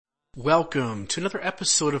Welcome to another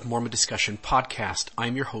episode of Mormon Discussion Podcast.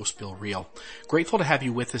 I'm your host, Bill Reel. Grateful to have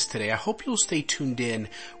you with us today. I hope you'll stay tuned in.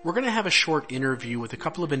 We're going to have a short interview with a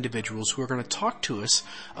couple of individuals who are going to talk to us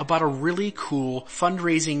about a really cool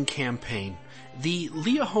fundraising campaign. The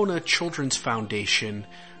Liahona Children's Foundation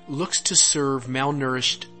looks to serve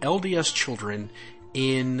malnourished LDS children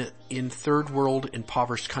in third world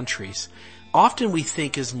impoverished countries. Often we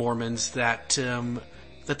think as Mormons that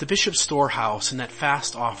the Bishop's Storehouse and that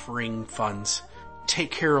fast offering funds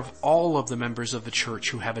take care of all of the members of the church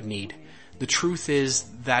who have a need. The truth is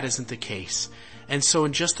that isn't the case. And so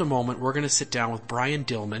in just a moment, we're going to sit down with Brian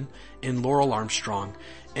Dillman and Laurel Armstrong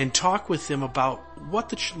and talk with them about what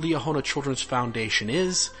the Liahona Children's Foundation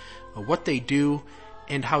is, what they do,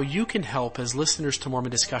 and how you can help as listeners to Mormon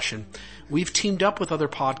Discussion. We've teamed up with other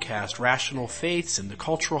podcasts, Rational Faiths and the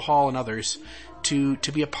Cultural Hall and others, to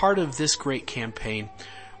be a part of this great campaign.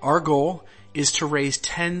 Our goal is to raise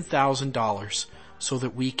 $10,000 so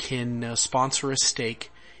that we can sponsor a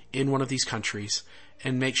stake in one of these countries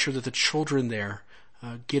and make sure that the children there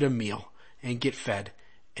get a meal and get fed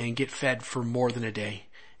for more than a day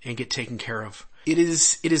and get taken care of. It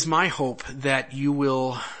is my hope that you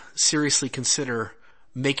will seriously consider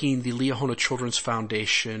making the Liahona Children's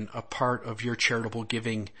Foundation a part of your charitable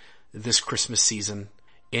giving this Christmas season.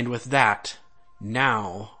 And with that,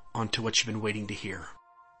 now onto what you've been waiting to hear.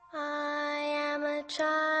 I am a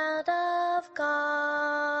child of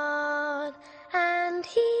God, and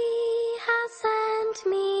He has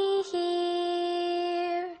sent me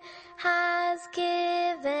here, has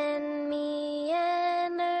given me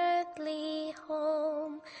an earthly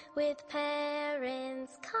home with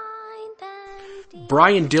parents kind and dear.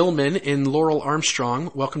 Brian Dillman and Laurel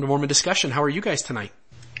Armstrong, welcome to Mormon Discussion. How are you guys tonight?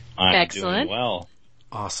 I'm Excellent. doing well.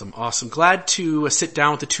 Awesome. Glad to sit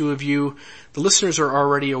down with the two of you. The listeners are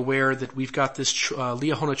already aware that we've got this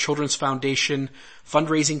Liahona Children's Foundation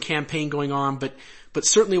fundraising campaign going on, but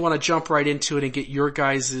certainly want to jump right into it and get your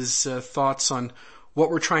guys' thoughts on what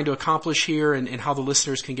we're trying to accomplish here and how the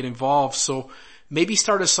listeners can get involved. So maybe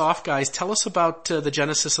start us off, guys. Tell us about the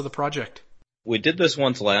genesis of the project. We did this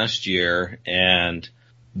once last year, and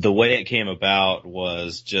the way it came about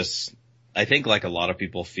was just, I think like a lot of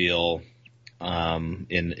people feel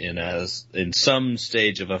in some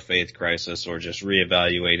stage of a faith crisis or just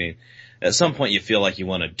reevaluating, at some point you feel like you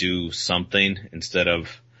want to do something instead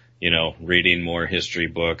of, reading more history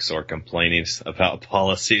books or complaining about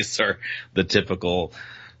policies or the typical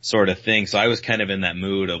sort of thing. So I was kind of in that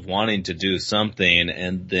mood of wanting to do something,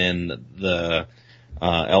 and then the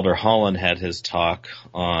Elder Holland had his talk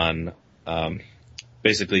on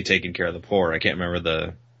basically taking care of the poor. I can't remember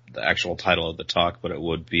the actual title of the talk, but it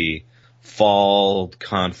would be Fall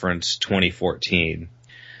Conference 2014.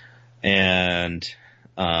 And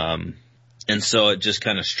so it just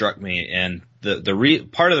kind of struck me. And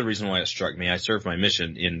part of the reason why it struck me, I served my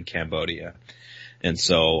mission in Cambodia. And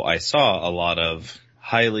so I saw a lot of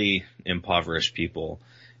highly impoverished people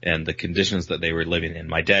and the conditions that they were living in.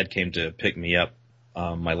 My dad came to pick me up,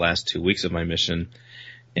 my last 2 weeks of my mission,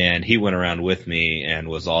 and he went around with me and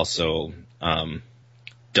was also,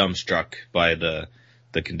 dumbstruck by the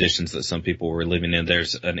conditions that some people were living in.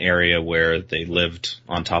 There's an area where they lived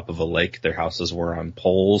on top of a lake. Their houses were on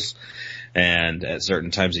poles, and at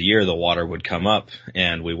certain times of year, the water would come up,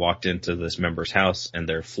 and we walked into this member's house, and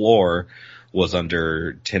their floor was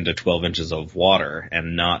under 10 to 12 inches of water,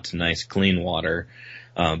 and not nice, clean water,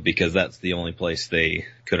 because that's the only place they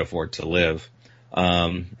could afford to live.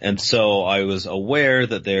 And so I was aware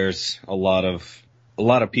that there's a lot of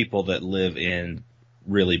people that live in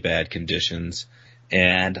really bad conditions.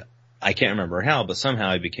 And I can't remember how, but somehow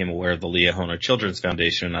I became aware of the Liahona Children's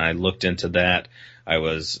Foundation. I looked into that. I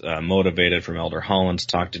was motivated from Elder Holland's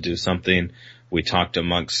talk to do something. We talked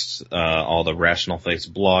amongst all the Rational Faiths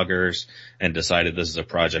bloggers and decided this is a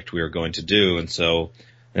project we were going to do. And so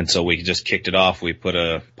we just kicked it off. We put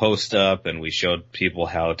a post up and we showed people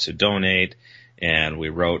how to donate, and we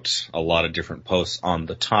wrote a lot of different posts on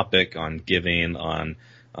the topic, on giving, on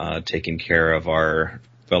taking care of our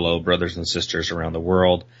fellow brothers and sisters around the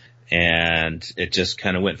world. And it just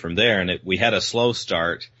kind of went from there. And we had a slow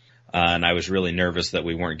start, and I was really nervous that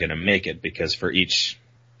we weren't going to make it, because for each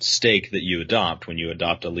stake that you adopt, when you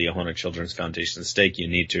adopt a Liahona Children's Foundation stake, you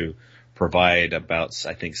need to provide about,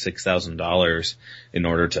 I think, $6,000 in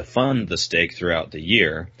order to fund the stake throughout the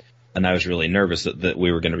year. And I was really nervous that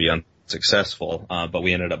we were going to be unsuccessful, but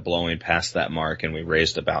we ended up blowing past that mark, and we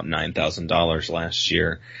raised about $9,000 last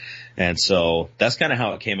year. And so that's kind of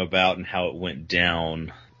how it came about and how it went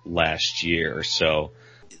down last year. So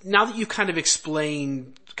now that you kind of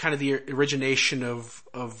explained kind of the origination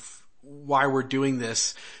of why we're doing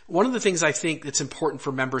this. One of the things I think that's important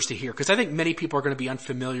for members to hear, because I think many people are going to be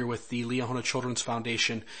unfamiliar with the Liahona Children's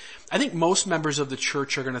Foundation. I think most members of the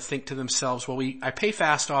church are going to think to themselves, well, I pay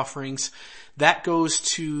fast offerings. That goes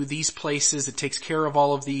to these places. It takes care of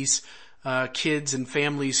all of these kids and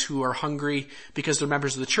families who are hungry because they're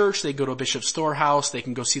members of the church. They go to a bishop's storehouse. They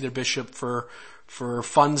can go see their bishop for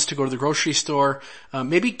funds to go to the grocery store.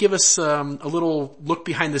 Maybe give us a little look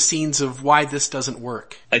behind the scenes of why this doesn't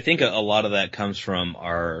work. I think a lot of that comes from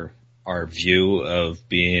our view of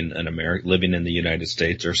being living in the United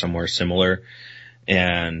States or somewhere similar.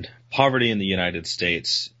 And poverty in the United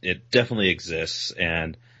States, it definitely exists,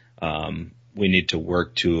 and we need to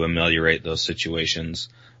work to ameliorate those situations.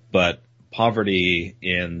 But poverty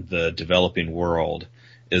in the developing world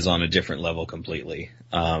is on a different level completely.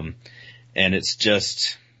 And it's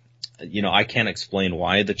just, I can't explain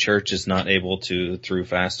why the church is not able to, through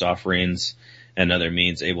fast offerings and other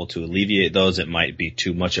means, able to alleviate those. It might be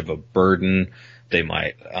too much of a burden. They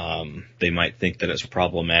might think that it's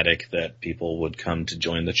problematic that people would come to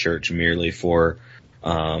join the church merely for,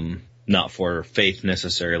 not for faith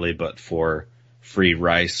necessarily, but for free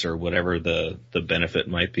rice or whatever the benefit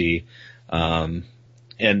might be.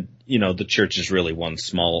 And, the church is really one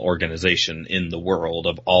small organization in the world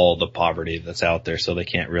of all the poverty that's out there, so they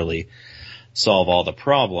can't really solve all the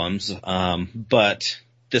problems. But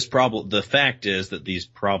the fact is that these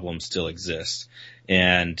problems still exist.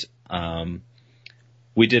 And,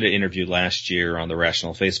 we did an interview last year on the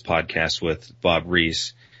Rational Faith podcast with Bob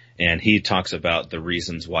Reese, and he talks about the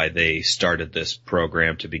reasons why they started this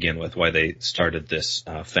program to begin with, why they started this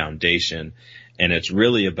foundation. And it's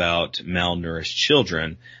really about malnourished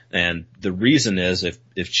children. And the reason is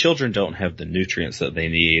if children don't have the nutrients that they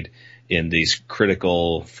need in these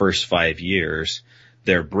critical first 5 years,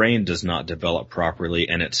 their brain does not develop properly,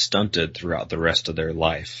 and it's stunted throughout the rest of their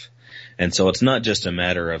life. And so it's not just a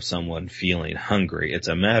matter of someone feeling hungry. It's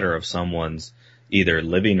a matter of someone's either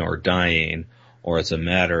living or dying, or it's a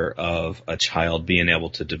matter of a child being able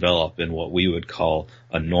to develop in what we would call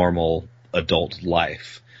a normal adult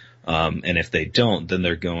life. And if they don't, then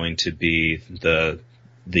they're going to be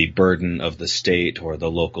the burden of the state or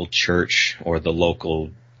the local church or the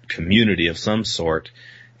local community of some sort.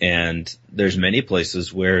 And there's many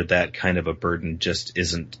places where that kind of a burden just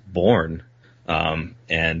isn't born.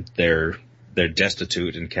 And they're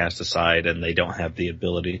destitute and cast aside, and they don't have the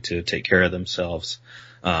ability to take care of themselves.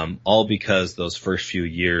 All because those first few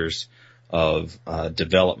years of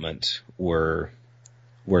development were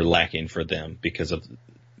lacking for them because of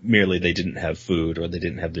merely they didn't have food or they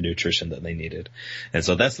didn't have the nutrition that they needed. And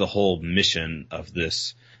so that's the whole mission of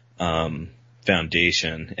this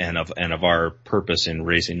foundation and of our purpose in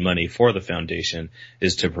raising money for the foundation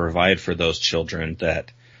is to provide for those children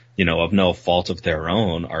that, of no fault of their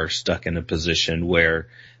own, are stuck in a position where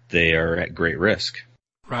they are at great risk.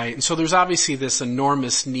 Right. And so there's obviously this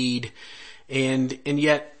enormous need, and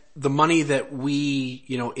yet the money that we,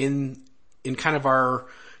 in kind of our,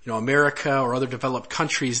 America or other developed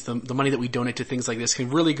countries, the money that we donate to things like this can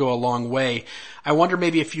really go a long way. I wonder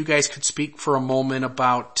maybe if you guys could speak for a moment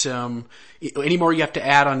about, any more you have to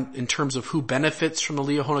add on in terms of who benefits from the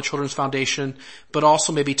Liahona Children's Foundation, but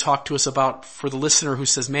also maybe talk to us about, for the listener who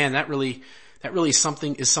says, man, that really is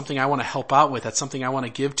something I want to help out with. That's something I want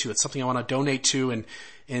to give to. It's something I want to donate to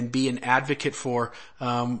and be an advocate for.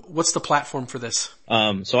 What's the platform for this?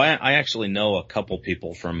 So I actually know a couple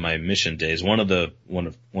people from my mission days.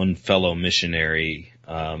 One fellow missionary,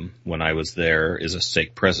 when I was there, is a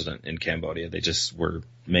stake president in Cambodia. They just were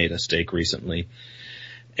made a stake recently.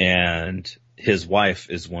 And his wife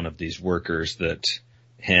is one of these workers that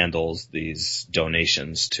handles these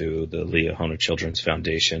donations to the Liahona Children's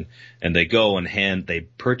Foundation. And they go and they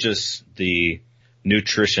purchase the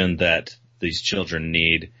nutrition that these children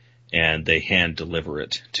need, and they hand deliver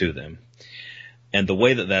it to them. And the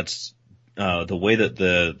way that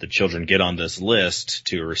the children get on this list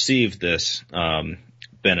to receive this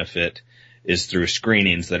benefit is through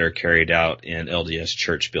screenings that are carried out in LDS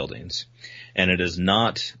church buildings. And it is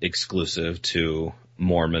not exclusive to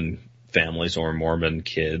Mormon families or Mormon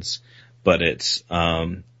kids, but it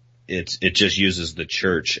just uses the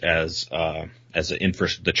church as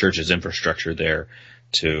the church's infrastructure there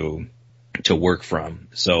to work from.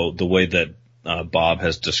 So the way that Bob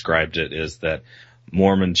has described it is that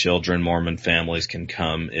Mormon children, Mormon families can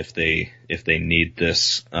come if they need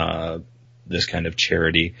this kind of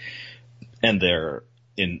charity, and they're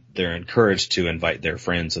encouraged to invite their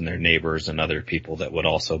friends and their neighbors and other people that would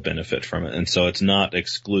also benefit from it. And so it's not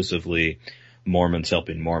exclusively Mormons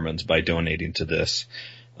helping Mormons by donating to this,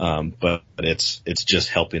 but it's just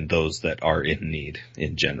helping those that are in need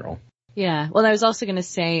in general. Yeah. Well, I was also going to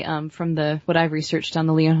say, from what I've researched on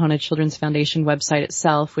the Liahona Children's Foundation website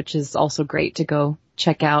itself, which is also great to go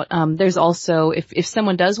check out. There's also, if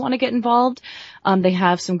someone does want to get involved, they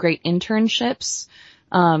have some great internships.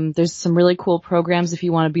 There's some really cool programs if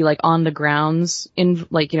you want to be like on the grounds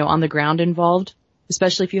on the ground involved,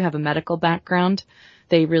 especially if you have a medical background.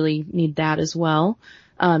 They really need that as well.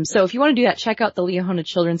 So if you want to do that, check out the Liahona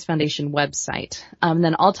Children's Foundation website.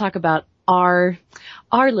 Then I'll talk about our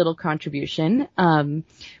little contribution,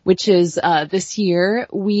 which is, this year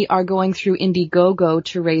we are going through Indiegogo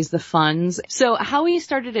to raise the funds. So how we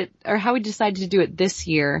started it, or how we decided to do it this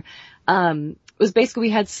year, was basically we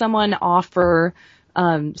had someone offer,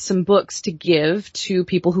 some books to give to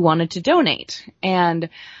people who wanted to donate. And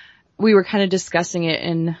we were kind of discussing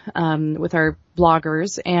it with our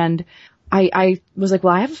bloggers, and I was like,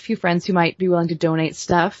 well, I have a few friends who might be willing to donate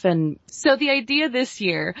stuff. And so the idea this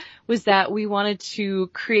year was that we wanted to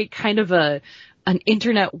create kind of an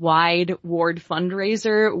internet-wide ward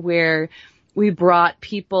fundraiser where we brought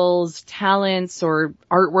people's talents or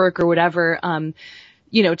artwork or whatever,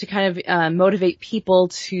 to kind of motivate people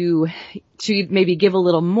to maybe give a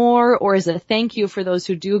little more, or as a thank you for those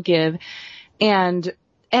who do give. And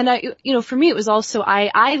I, for me, it was also,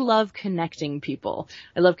 I love connecting people.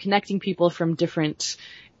 I love connecting people from different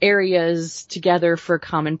areas together for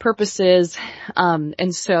common purposes.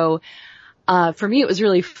 And so, for me, it was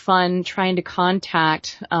really fun trying to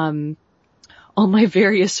contact, all my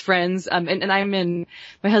various friends. And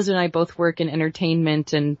my husband and I both work in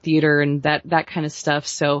entertainment and theater and that kind of stuff.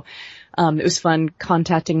 So, it was fun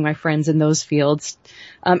contacting my friends in those fields.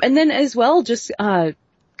 And then as well, just,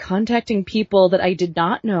 contacting people that I did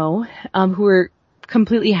not know, who were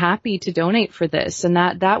completely happy to donate for this. And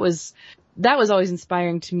that was always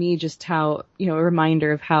inspiring to me, just how, a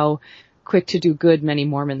reminder of how quick to do good many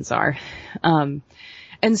Mormons are. And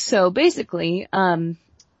so basically,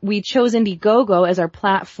 we chose Indiegogo as our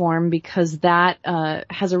platform because that,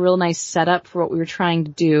 has a real nice setup for what we were trying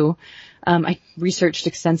to do. I researched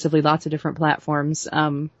extensively lots of different platforms.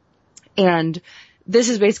 And this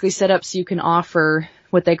is basically set up so you can offer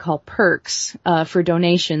what they call perks, for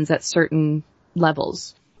donations at certain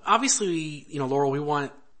levels. Obviously, Laurel, we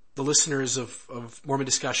want the listeners of Mormon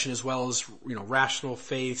Discussion, as well as, Rational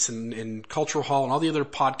Faiths and Cultural Hall and all the other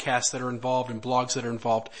podcasts that are involved and blogs that are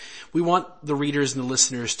involved. We want the readers and the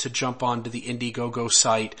listeners to jump onto the Indiegogo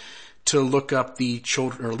site to look up the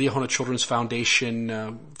Liahona Children's Foundation,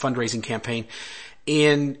 fundraising campaign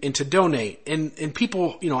and to donate. And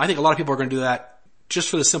people, I think a lot of people are going to do that just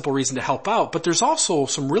for the simple reason to help out. But there's also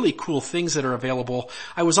some really cool things that are available.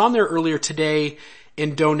 I was on there earlier today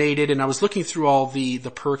and donated, and I was looking through all the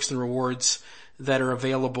perks and rewards that are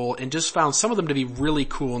available and just found some of them to be really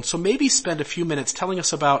cool. And so maybe spend a few minutes telling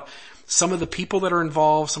us about some of the people that are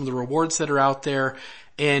involved, some of the rewards that are out there,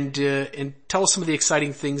 and tell us some of the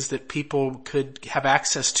exciting things that people could have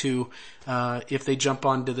access to, if they jump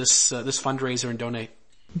onto this fundraiser and donate.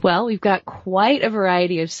 Well, we've got quite a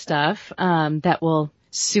variety of stuff, that will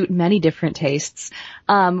suit many different tastes.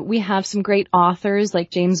 We have some great authors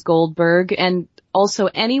like James Goldberg, and also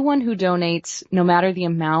anyone who donates, no matter the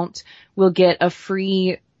amount, will get a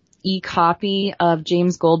free e-copy of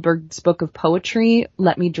James Goldberg's book of poetry,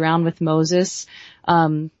 Let Me Drown with Moses.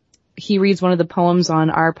 He reads one of the poems on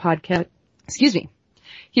our podcast.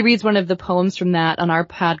 He reads one of the poems from that on our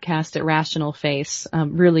podcast at Rational Faiths.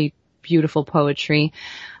 Really beautiful poetry.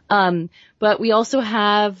 But we also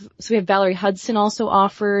have Valerie Hudson also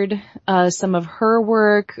offered, some of her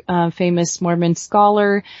work, famous Mormon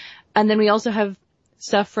scholar. And then we also have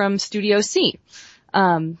stuff from Studio C.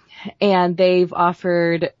 And they've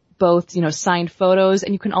offered both, signed photos,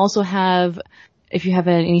 and you can also have, if you have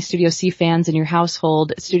any Studio C fans in your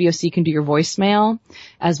household, Studio C can do your voicemail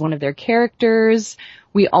as one of their characters.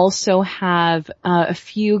 We also have a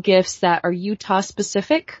few gifts that are Utah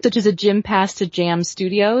specific, such as a gym pass to Jam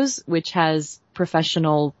Studios, which has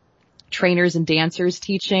professional trainers and dancers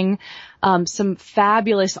teaching, some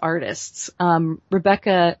fabulous artists.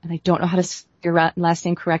 Rebecca, and I don't know how to say your last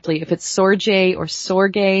name correctly, if it's Sorge or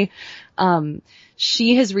Sorge,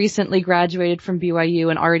 she has recently graduated from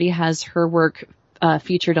BYU and already has her work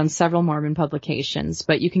featured on several Mormon publications,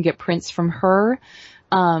 but you can get prints from her.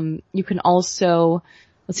 You can also,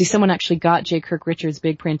 someone actually got J. Kirk Richards'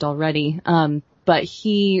 big print already. But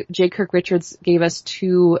J. Kirk Richards gave us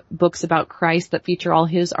 2 books about Christ that feature all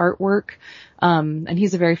his artwork. And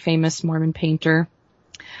he's a very famous Mormon painter.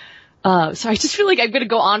 So I just feel like I'm going to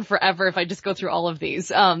go on forever if I just go through all of these.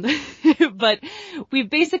 But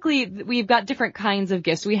we've got different kinds of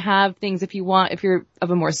gifts. We have things if you're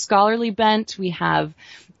of a more scholarly bent, we have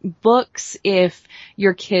books. If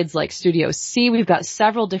your kids like Studio C, we've got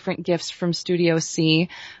several different gifts from Studio C.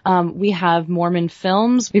 We have Mormon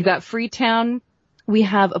films. We've got Freetown. We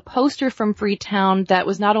have a poster from Freetown that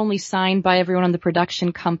was not only signed by everyone on the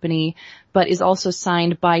production company, but is also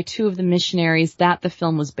signed by two of the missionaries that the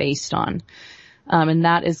film was based on. And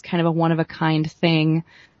that is kind of a one-of-a-kind thing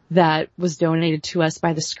that was donated to us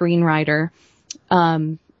by the screenwriter.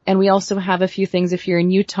 And we also have a few things if you're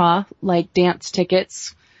in Utah, like dance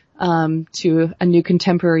tickets to a new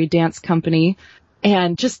contemporary dance company,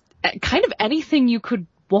 and just kind of anything you could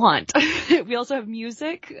want. We also have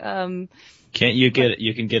music. You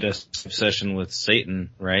can get a session with Satan,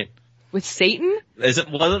 right? With Satan?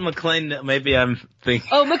 Wasn't McLean, maybe I'm thinking.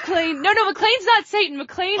 Oh, McLean. No, McLean's not Satan.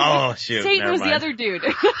 McLean. Oh, shoot. Satan was mind. the other dude.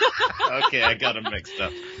 Okay, I got him mixed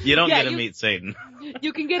up. You don't get to meet Satan.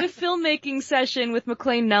 You can get a filmmaking session with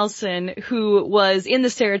McLean Nelson, who was in the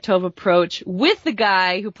Saratov Approach with the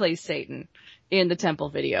guy who plays Satan in the Temple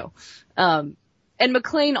video. And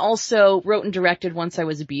McLean also wrote and directed Once I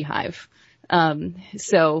Was a Beehive.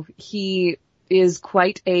 So he is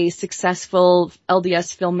quite a successful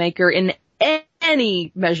LDS filmmaker in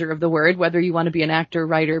any measure of the word, whether you want to be an actor,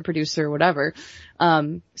 writer, producer, whatever.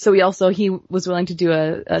 So he was willing to do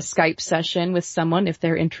a Skype session with someone if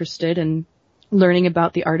they're interested in learning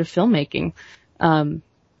about the art of filmmaking.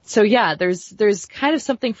 So yeah, there's kind of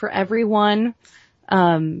something for everyone.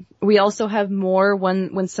 We also have more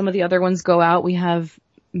when some of the other ones go out, we have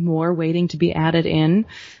more waiting to be added in.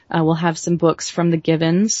 We'll have some books from the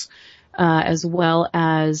Givens, as well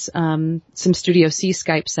as some Studio C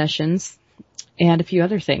Skype sessions and a few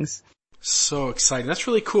other things. So exciting. That's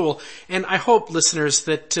really cool. And I hope, listeners,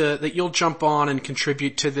 that you'll jump on and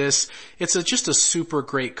contribute to this. It's just a super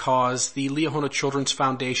great cause. The Liahona Children's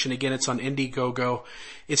Foundation, again, it's on Indiegogo.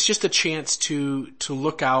 It's just a chance to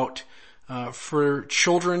look out for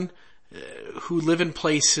children who live in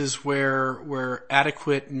places where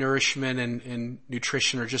adequate nourishment and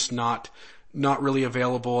nutrition are just not really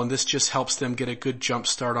available, and this just helps them get a good jump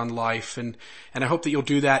start on life. And I hope that you'll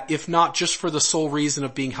do that, if not just for the sole reason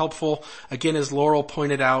of being helpful. Again, as Laurel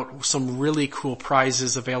pointed out, some really cool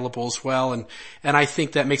prizes available as well. And I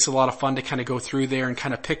think that makes it a lot of fun to kind of go through there and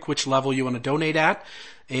kind of pick which level you want to donate at,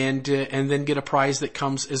 and then get a prize that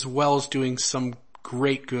comes as well as doing some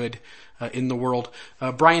great good in the world.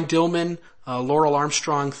 Brian Dillman, Laurel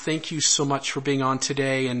Armstrong, thank you so much for being on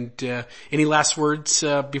today. And any last words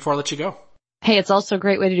before I let you go? Hey, it's also a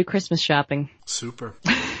great way to do Christmas shopping. Super.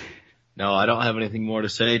 No, I don't have anything more to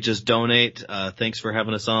say. Just donate. Thanks for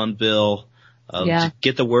having us on, Bill. Just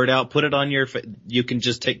get the word out. Put it on you can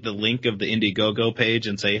just take the link of the Indiegogo page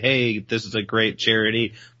and say, hey, this is a great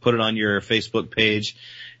charity. Put it on your Facebook page.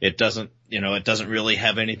 It doesn't really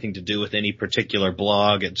have anything to do with any particular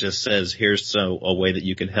blog. It just says, here's a way that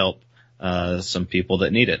you can help some people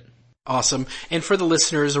that need it. Awesome. And for the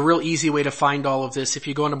listeners, a real easy way to find all of this, if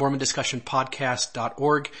you go into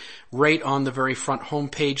MormonDiscussionPodcast.org, right on the very front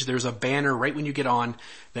homepage, there's a banner right when you get on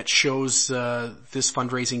that shows this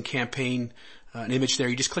fundraising campaign, an image there.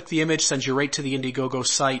 You just click the image, sends you right to the Indiegogo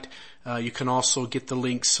site. You can also get the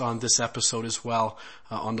links on this episode as well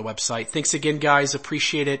on the website. Thanks again, guys.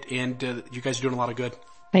 Appreciate it. And you guys are doing a lot of good.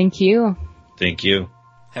 Thank you. Thank you.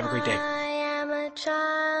 Have a great day. I am a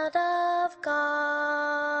child of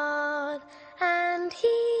God, and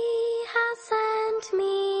He has sent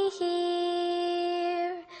me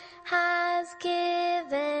here, has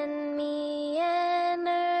given me an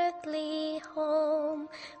earthly home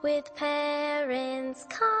with parents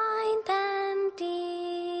kind and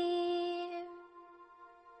dear.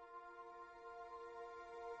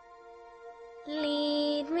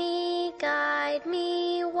 Lead me, guide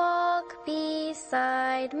me, walk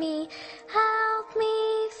beside me, help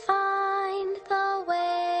me find the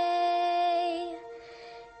way.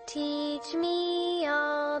 Teach me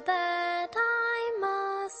all that I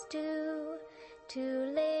must do to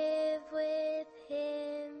live